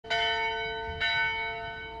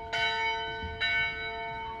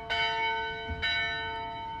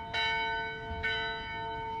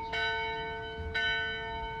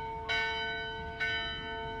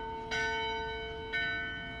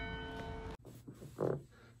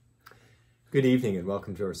Good evening and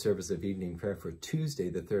welcome to our service of evening prayer for Tuesday,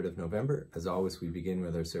 the 3rd of November. As always, we begin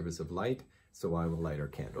with our service of light, so I will light our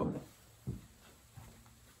candle.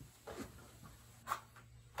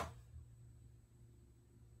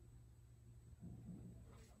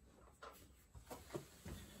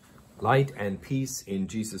 Light and peace in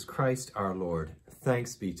Jesus Christ our Lord.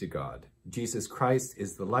 Thanks be to God. Jesus Christ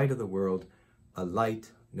is the light of the world, a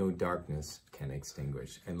light no darkness can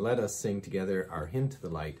extinguish. And let us sing together our hymn to the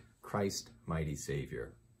light, Christ, mighty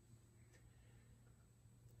Saviour.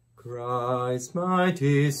 Christ,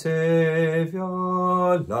 mighty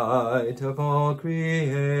Saviour, light of all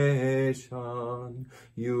creation,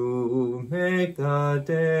 you make the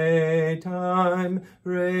daytime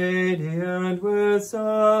radiant with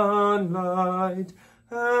sunlight,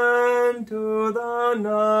 and to the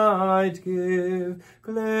night give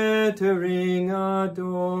glittering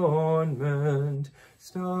adornment,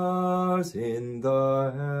 stars in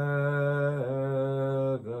the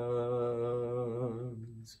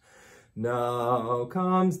heavens. Now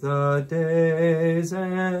comes the day's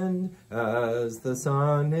end, as the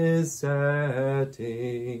sun is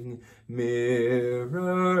setting,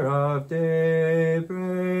 mirror of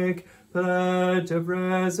daybreak, pledge of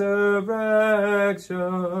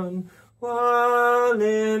resurrection, while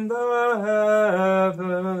in the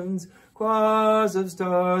heavens choirs of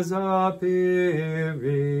stars appearing,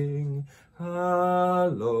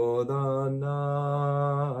 hallow the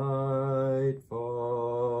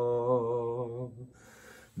nightfall.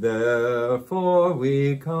 Therefore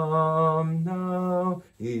we come now,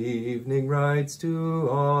 evening rites to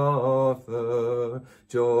offer,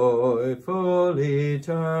 joyfully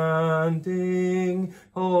chanting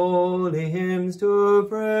holy hymns to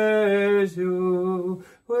praise you,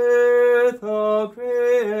 with all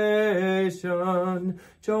creation,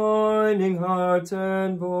 joining hearts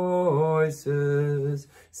and voices,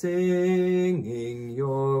 singing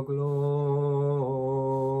your glory.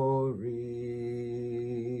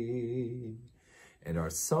 And our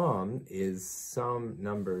psalm is Psalm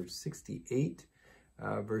number 68,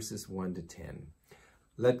 verses 1 to 10.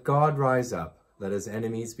 Let God rise up, let his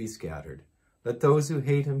enemies be scattered. Let those who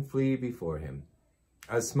hate him flee before him.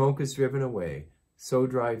 As smoke is driven away, so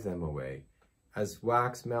drive them away. As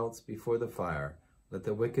wax melts before the fire, let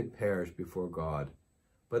the wicked perish before God.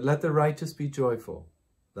 But let the righteous be joyful.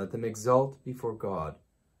 Let them exult before God.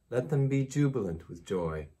 Let them be jubilant with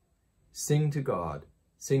joy. Sing to God.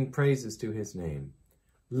 Sing praises to his name.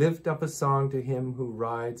 Lift up a song to him who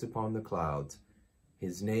rides upon the clouds.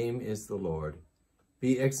 His name is the Lord.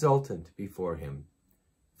 Be exultant before him.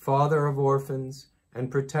 Father of orphans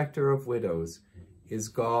and protector of widows is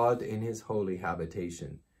God in his holy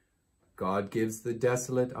habitation. God gives the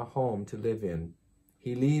desolate a home to live in.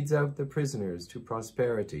 He leads out the prisoners to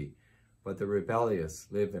prosperity, but the rebellious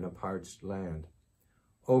live in a parched land.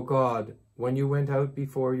 O God, when you went out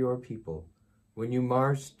before your people, when you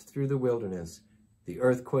marched through the wilderness, the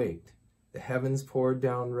earth quaked, the heavens poured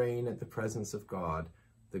down rain at the presence of God,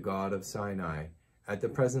 the God of Sinai, at the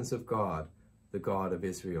presence of God, the God of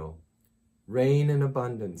Israel. Rain in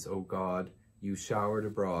abundance, O God, you showered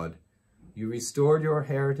abroad. You restored your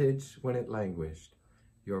heritage when it languished.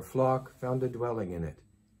 Your flock found a dwelling in it.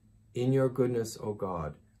 In your goodness, O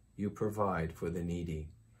God, you provide for the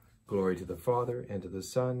needy. Glory to the Father, and to the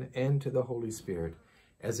Son, and to the Holy Spirit,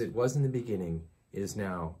 as it was in the beginning, is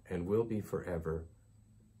now, and will be forever.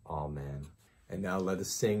 Amen. And now let us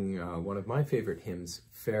sing one of my favorite hymns,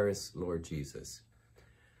 Fairest Lord Jesus.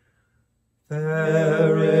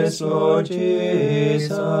 Fairest Lord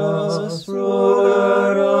Jesus,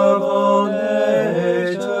 ruler of all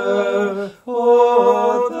nature,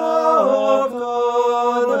 O thou of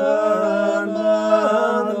God and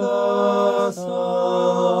man the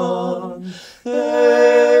Son,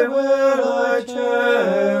 they will I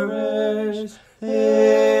cherish,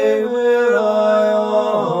 they will I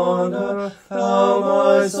honor, thou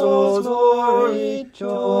my soul's glory,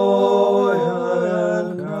 joy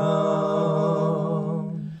and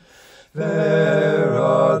crown. Fair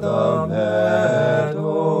are the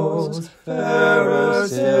meadows, fairer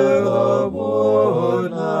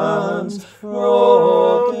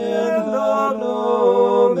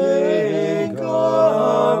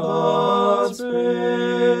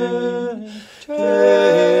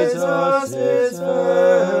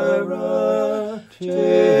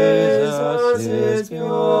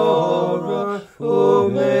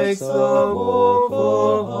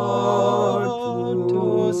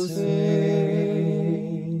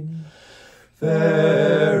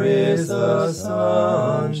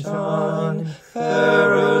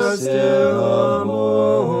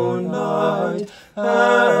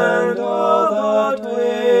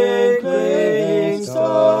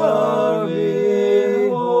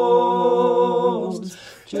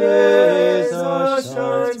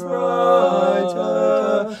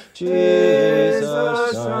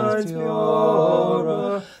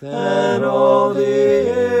than all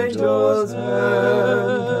the angels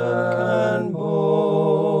can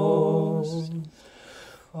boast.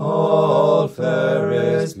 All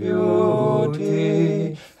fairest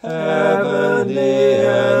beauty, heavenly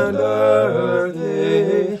and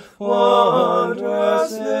earthly,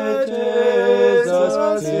 wondrous it is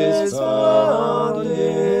as is found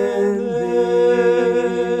in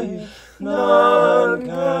thee. None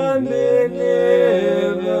can be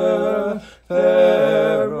nearer,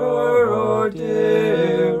 fairer or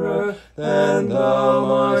dearer than thou,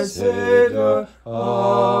 my Saviour,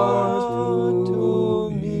 art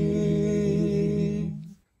to me.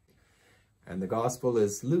 And the Gospel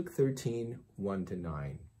is Luke 13,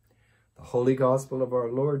 1-9. The Holy Gospel of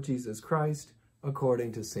our Lord Jesus Christ,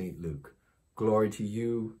 according to St. Luke. Glory to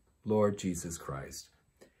you, Lord Jesus Christ.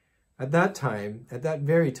 At that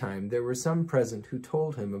very time, there were some present who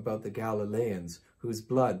told him about the Galileans, whose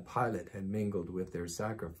blood Pilate had mingled with their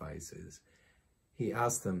sacrifices. He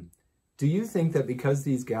asked them, "Do you think that because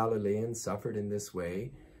these Galileans suffered in this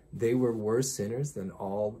way, they were worse sinners than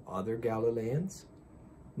all other Galileans?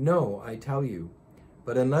 No, I tell you,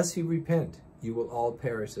 but unless you repent, you will all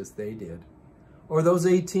perish as they did. Or those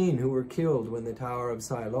 18 who were killed when the Tower of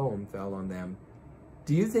Siloam fell on them.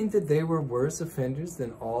 Do you think that they were worse offenders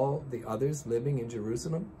than all the others living in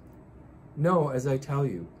Jerusalem? No, as I tell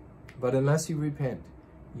you, but unless you repent,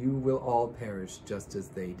 you will all perish just as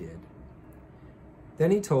they did." Then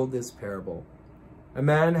he told this parable. A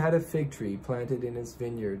man had a fig tree planted in his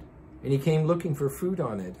vineyard, and he came looking for fruit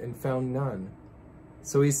on it and found none.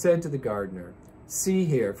 So he said to the gardener, "See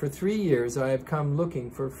here, for 3 years I have come looking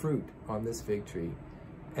for fruit on this fig tree,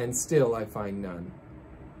 and still I find none.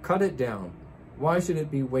 Cut it down. Why should it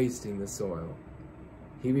be wasting the soil?"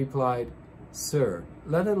 He replied, "Sir,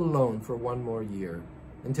 let it alone for 1 more year,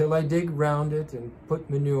 until I dig round it and put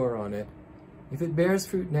manure on it. If it bears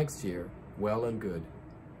fruit next year, well and good.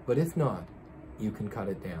 But if not, you can cut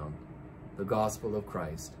it down." The Gospel of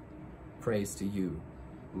Christ. Praise to you,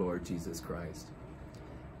 Lord Jesus Christ.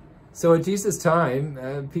 So at Jesus' time,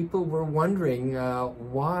 people were wondering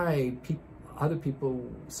why other people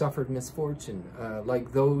suffered misfortune.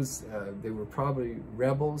 Like those, they were probably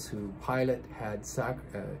rebels who Pilate had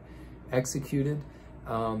executed.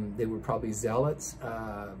 They were probably zealots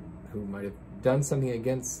who might have done something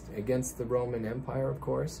against the Roman Empire, of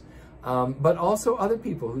course. But also other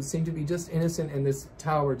people who seem to be just innocent, and this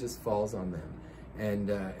tower just falls on them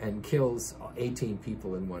and kills 18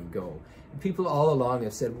 people in one go. People all along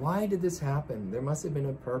have said, why did this happen? There must have been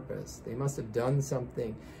a purpose. They must have done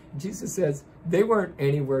something. Jesus says they weren't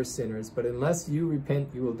any worse sinners, but unless you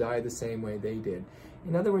repent, you will die the same way they did.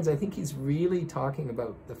 In other words, I think he's really talking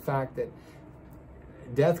about the fact that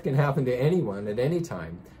death can happen to anyone at any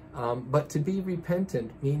time. But to be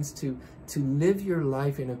repentant means to live your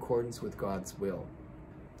life in accordance with God's will.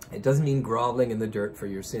 It doesn't mean groveling in the dirt for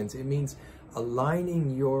your sins. It means aligning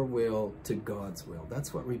your will to God's will.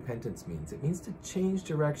 That's what repentance means. It means to change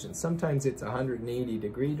direction. Sometimes it's a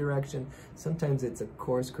 180-degree direction. Sometimes it's a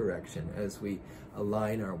course correction as we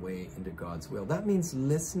align our way into God's will. That means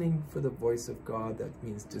listening for the voice of God. That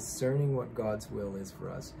means discerning what God's will is for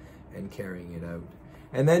us and carrying it out.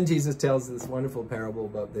 And then Jesus tells this wonderful parable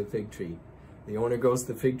about the fig tree. The owner goes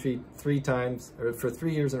to the fig tree 3 times, or for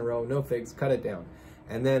 3 years in a row, no figs, cut it down.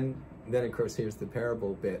 And then of course, here's the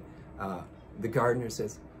parable bit. The gardener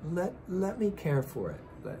says, let me care for it.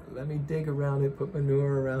 Let me dig around it, put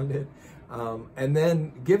manure around it, and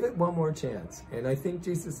then give it one more chance. And I think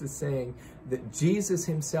Jesus is saying that Jesus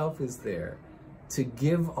himself is there to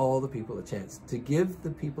give all the people a chance, to give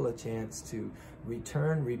the people a chance to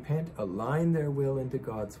return, repent, align their will into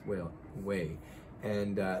God's way.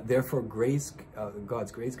 And therefore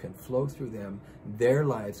God's grace can flow through them. Their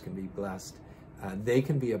lives can be blessed. They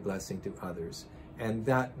can be a blessing to others. And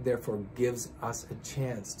that therefore gives us a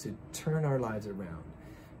chance to turn our lives around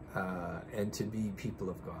and to be people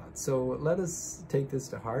of God. So let us take this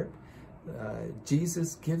to heart.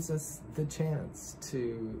 Jesus gives us the chance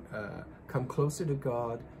to come closer to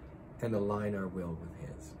God and align our will with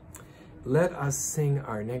his. Let us sing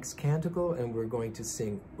our next canticle, and we're going to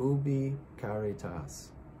sing Ubi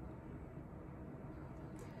Caritas.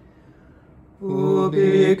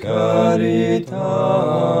 Ubi caritas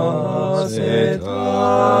et amor,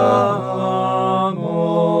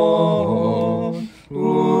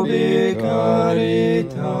 ubi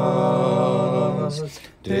caritas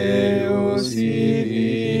Deus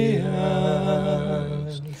ibi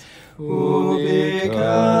est, ubi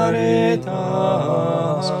caritas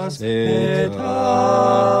et amor,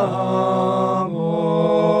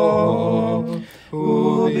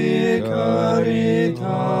 ubi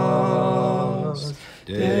caritas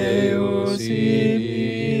Deus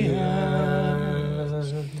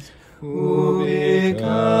Eusebius, ubi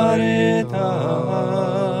caritas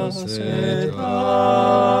et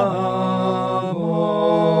amor,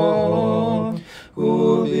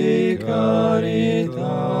 ubi caritas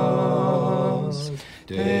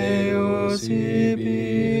Deus ibias.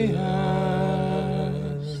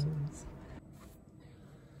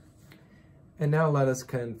 And now let us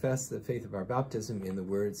confess the faith of our baptism in the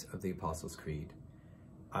words of the Apostles' Creed.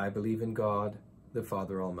 I believe in God, the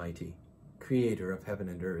Father Almighty, creator of heaven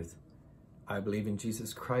and earth. I believe in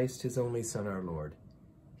Jesus Christ, his only Son, our Lord.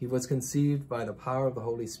 He was conceived by the power of the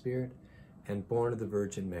Holy Spirit and born of the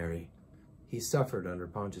Virgin Mary. He suffered under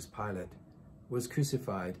Pontius Pilate, was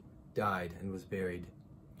crucified, died, and was buried.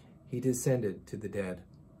 He descended to the dead.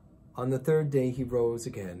 On the third day he rose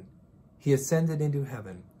again. He ascended into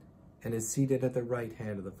heaven and is seated at the right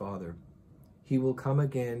hand of the Father. He will come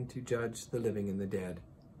again to judge the living and the dead.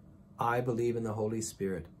 I believe in the Holy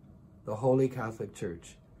Spirit, the Holy Catholic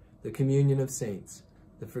Church, the communion of saints,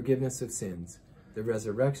 the forgiveness of sins, the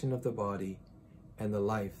resurrection of the body, and the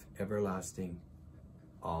life everlasting.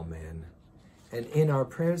 Amen. And in our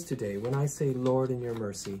prayers today, when I say, Lord, in your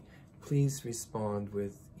mercy, please respond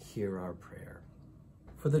with, hear our prayer.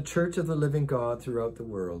 For the Church of the living God throughout the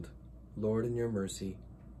world, Lord, in your mercy,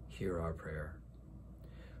 hear our prayer.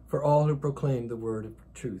 For all who proclaim the word of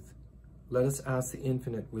truth, let us ask the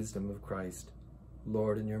infinite wisdom of Christ.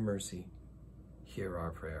 Lord, in your mercy, hear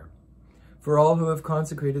our prayer. For all who have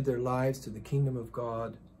consecrated their lives to the kingdom of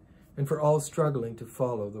God, and for all struggling to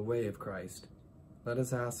follow the way of Christ, let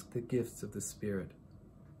us ask the gifts of the Spirit.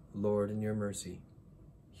 Lord, in your mercy,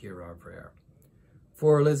 hear our prayer.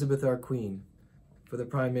 For Elizabeth, our Queen, for the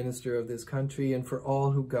Prime Minister of this country, and for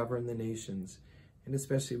all who govern the nations, and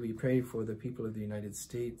especially we pray for the people of the United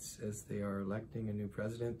States as they are electing a new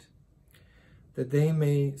president, that they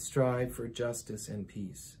may strive for justice and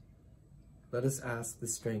peace. Let us ask the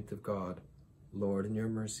strength of God. Lord, in your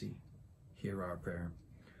mercy, hear our prayer.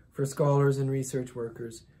 For scholars and research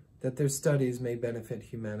workers, that their studies may benefit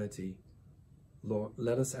humanity. Lord,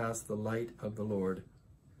 let us ask the light of the Lord.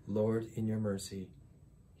 Lord, in your mercy,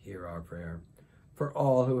 hear our prayer. For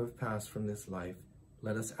all who have passed from this life,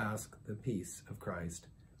 let us ask the peace of Christ.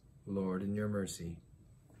 Lord, in your mercy,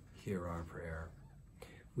 hear our prayer.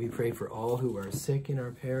 We pray for all who are sick in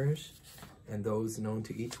our parish and those known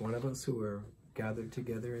to each one of us who are gathered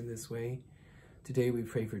together in this way. Today we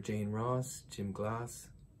pray for Jane Ross, Jim Glass,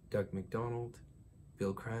 Doug McDonald,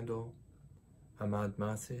 Bill Crandall, Ahmad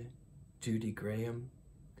Masse, Judy Graham,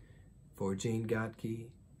 for Jane Gatke,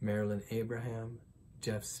 Marilyn Abraham,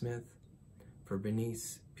 Jeff Smith, for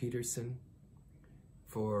Bernice Peterson,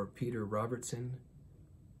 for Peter Robertson,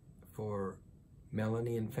 for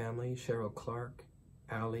Melanie and family, Cheryl Clark,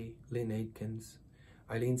 Allie, Lynn Aitkins,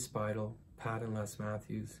 Eileen Speidel, Pat and Les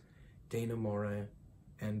Matthews, Dana Morin,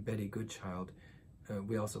 and Betty Goodchild.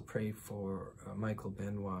 We also pray for Michael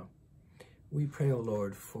Benoit. We pray, O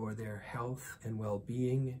Lord, for their health and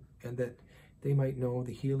well-being, and that they might know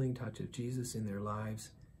the healing touch of Jesus in their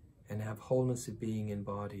lives and have wholeness of being in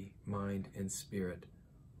body, mind, and spirit.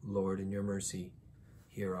 Lord, in your mercy,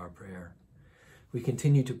 hear our prayer. We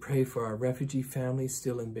continue to pray for our refugee families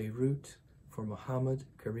still in Beirut, for Muhammad,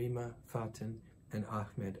 Karima, Fatin, and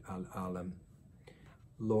Ahmed Al-Alam.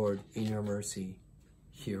 Lord, in your mercy,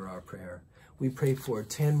 hear our prayer. We pray for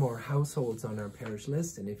 10 more households on our parish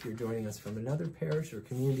list, and if you're joining us from another parish or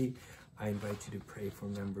community, I invite you to pray for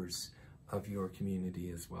members of your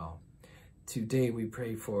community as well. Today we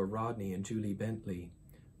pray for Rodney and Julie Bentley,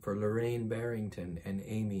 for Lorraine Barrington and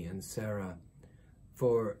Amy and Sarah,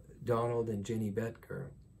 for Donald and Jenny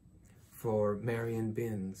Betker, for Marion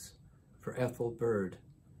Binns, for Ethel Bird,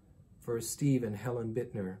 for Steve and Helen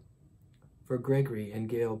Bittner, for Gregory and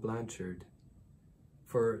Gail Blanchard,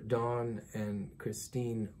 for Dawn and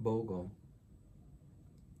Christine Bogle,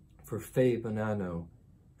 for Faye Bonanno,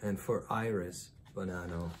 and for Iris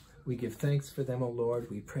Bonanno. We give thanks for them, O Lord.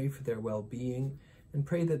 We pray for their well-being and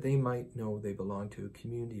pray that they might know they belong to a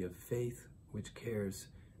community of faith which cares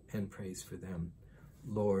and prays for them.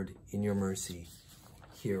 Lord, in your mercy,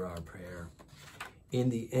 hear our prayer. In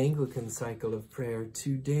the Anglican cycle of prayer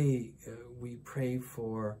today, we pray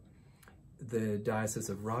for the Diocese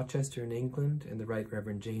of Rochester in England and the Right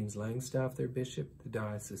Reverend James Langstaff, their bishop, the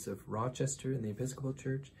Diocese of Rochester in the Episcopal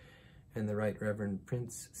Church, and the Right Reverend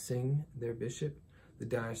Prince Singh, their bishop, the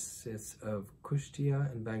Diocese of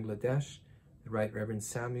Kushtia in Bangladesh, the Right Reverend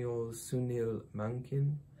Samuel Sunil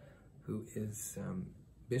Mankin, who is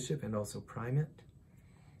bishop and also primate.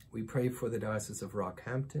 We pray for the Diocese of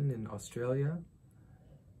Rockhampton in Australia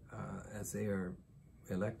as they are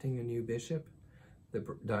electing a new bishop.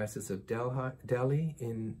 the Diocese of Delhi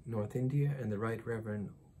in North India, and the Right Reverend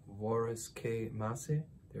Waris K. Mase,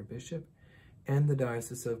 their bishop, and the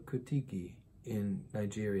Diocese of Kutigi in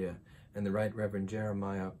Nigeria, and the Right Reverend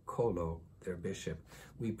Jeremiah Kolo, their bishop.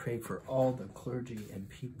 We pray for all the clergy and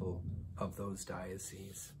people of those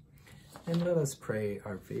dioceses. And let us pray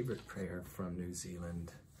our favorite prayer from New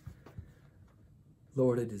Zealand.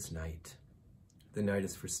 Lord, it is night. The night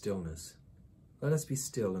is for stillness. Let us be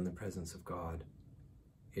still in the presence of God.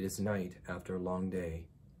 It is night after a long day.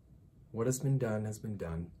 What has been done has been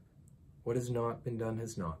done. What has not been done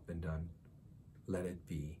has not been done. Let it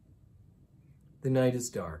be. The night is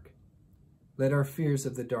dark. Let our fears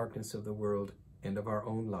of the darkness of the world and of our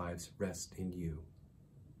own lives rest in you.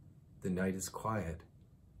 The night is quiet.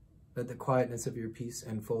 Let the quietness of your peace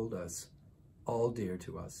enfold us, all dear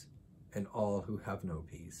to us, and all who have no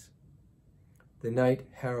peace. The night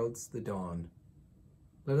heralds the dawn.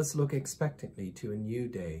 Let us look expectantly to a new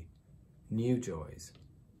day, new joys,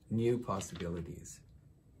 new possibilities.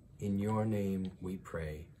 In your name we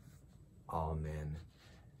pray. Amen.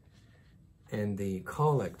 And the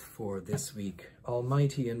collect for this week.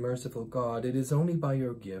 Almighty and merciful God, it is only by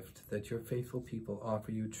your gift that your faithful people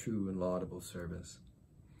offer you true and laudable service.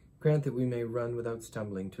 Grant that we may run without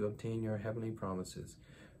stumbling to obtain your heavenly promises,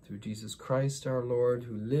 through Jesus Christ our Lord,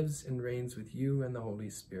 who lives and reigns with you and the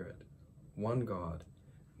Holy Spirit, one God,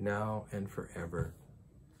 now and forever.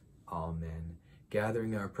 Amen.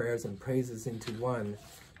 Gathering our prayers and praises into one,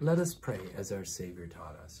 let us pray as our Savior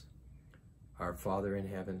taught us. Our Father in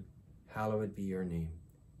heaven, hallowed be your name.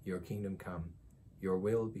 Your kingdom come. Your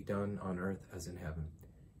will be done on earth as in heaven.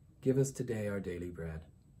 Give us today our daily bread.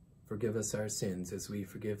 Forgive us our sins as we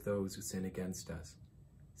forgive those who sin against us.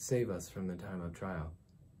 Save us from the time of trial,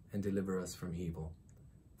 and deliver us from evil.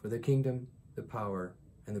 For the kingdom, the power,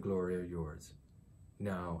 and the glory are yours,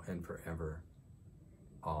 now and forever.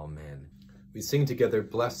 Amen. We sing together,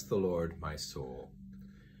 Bless the Lord, my soul.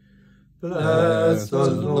 Bless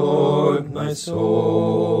the Lord, my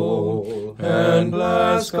soul, and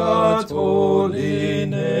bless God's holy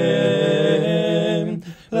name.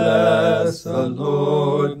 Bless the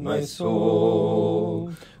Lord, my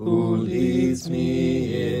soul, who leads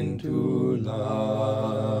me into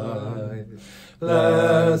life.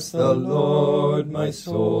 Bless the Lord, my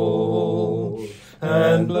soul,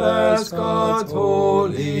 and bless God's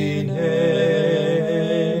holy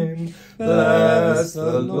name. Bless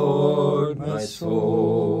the Lord, my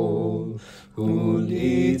soul, who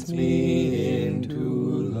leads me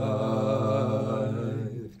into life.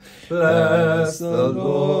 Bless the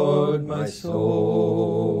Lord, my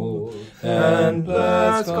soul, and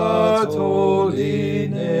bless God's holy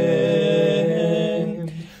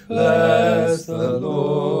name. Bless the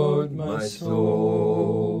Lord, my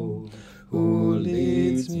soul, who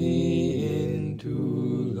leads me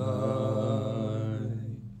into life.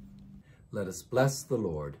 Let us bless the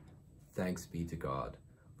Lord. Thanks be to God.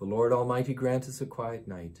 The Lord Almighty grant us a quiet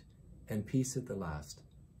night and peace at the last.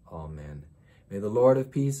 Amen. May the Lord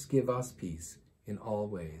of peace give us peace in all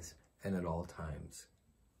ways and at all times.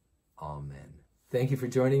 Amen. Thank you for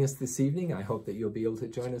joining us this evening. I hope that you'll be able to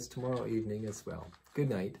join us tomorrow evening as well. Good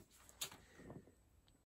night.